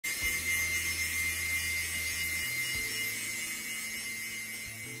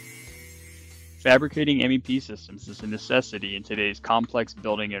Fabricating MEP systems is a necessity in today's complex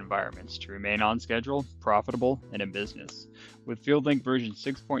building environments to remain on schedule, profitable, and in business. With FieldLink version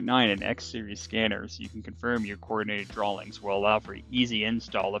 6.9 and X series scanners, you can confirm your coordinated drawings will allow for easy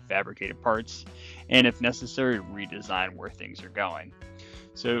install of fabricated parts, and if necessary, redesign where things are going.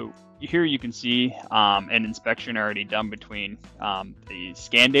 So here you can see an inspection already done between the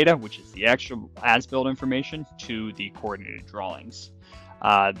scan data, which is the actual as-built information, to the coordinated drawings.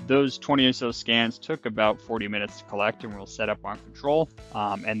 Those 20 or so scans took about 40 minutes to collect and we'll set up on control,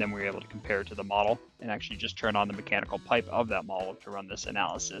 and then we were able to compare to the model and actually just turn on the mechanical pipe of that model to run this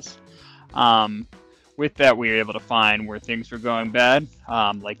analysis. With that, we were able to find where things were going bad,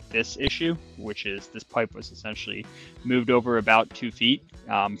 like this issue, which is this pipe was essentially moved over about 2 feet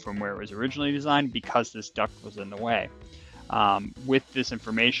from where it was originally designed because this duct was in the way. With this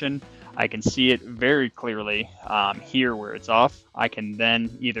information, I can see it very clearly here where it's off. I can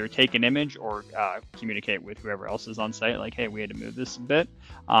then either take an image or communicate with whoever else is on site, like, hey, we had to move this a bit,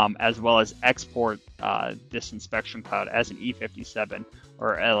 as well as export this inspection cloud as an E57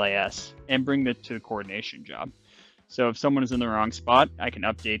 or LAS and bring it to the coordination job. So if someone is in the wrong spot, I can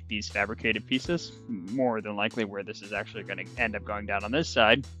update these fabricated pieces, more than likely where this is actually going to end up going down on this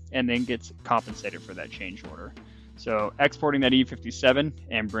side, and then gets compensated for that change order. So exporting that E57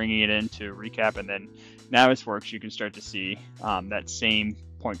 and bringing it into recap, and then now this works, you can start to see that same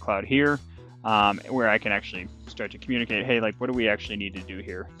point cloud here, where I can actually start to communicate, hey, like, what do we actually need to do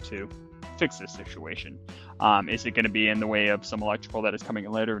here to fix this situation? Is it going to be in the way of some electrical that is coming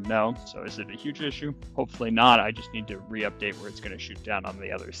in later? No. So is it a huge issue? Hopefully not. I just need to re-update where it's going to shoot down on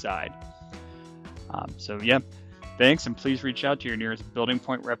the other side. So yeah. Thanks, and please reach out to your nearest building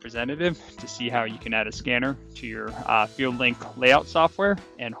point representative to see how you can add a scanner to your FieldLink layout software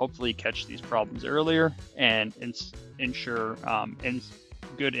and hopefully catch these problems earlier and ensure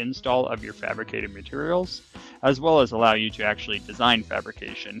good install of your fabricated materials, as well as allow you to actually design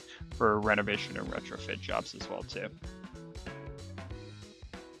fabrication for renovation or retrofit jobs as well too.